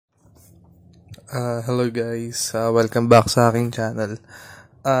Hello guys, welcome back sa aking channel.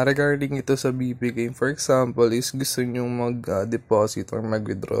 Regarding ito sa BP game, for example, is gusto nyo mag-deposit or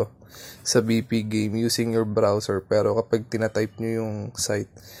mag-withdraw sa BP game using your browser, pero kapag tinatype nyo yung site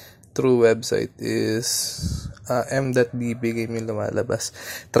through website is M.vpgame yung lumalabas.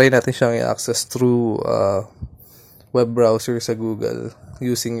 Try natin siyang i-access through web browser sa Google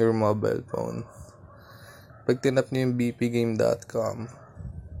using your mobile phone. Pag tinap nyo yung bpgame.com,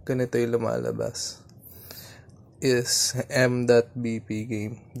 ganito yung lumalabas is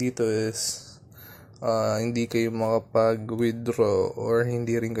M.vpgame. Dito is hindi kayo makapag-withdraw or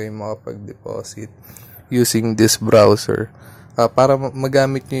hindi rin kayo makapag-deposit using this browser. Para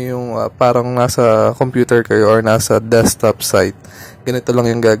magamit nyo yung parang nasa computer kayo or nasa desktop site, ganito lang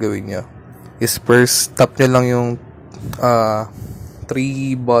yung gagawin nyo is first tap nyo lang yung 3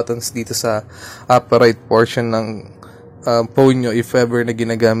 buttons dito sa upper right portion ng phone nyo if ever na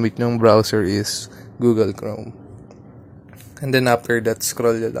ginagamit nyong browser is Google Chrome. And then after that,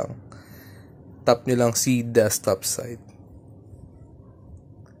 scroll nyo lang. Tap nyo lang see desktop site.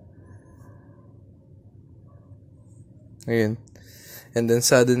 Ayun. And then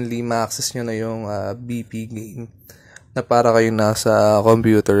suddenly, ma-access nyo na yung BP game na para kayo nasa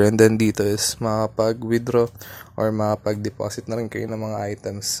computer. And then dito is makapag-withdraw or makapag-deposit na rin kayo ng mga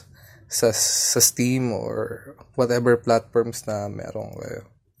items sa Steam or whatever platforms na meron kayo.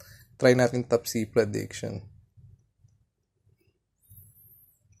 Try natin top C prediction.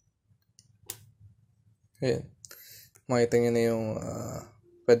 Ayan. Makita nyo na yung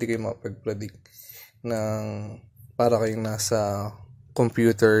pwede kayo makapag-predict ng para kayong nasa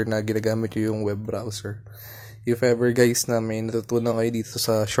computer na ginagamit nyo yung web browser. If ever guys na may natutunan kayo dito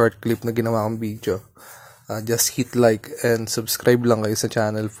sa short clip na ginawa kong video, just hit like and subscribe lang kayo sa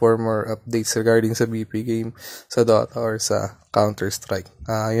channel for more updates regarding sa BP game, sa Dota or sa Counter-Strike.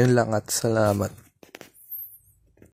 Yun lang at salamat.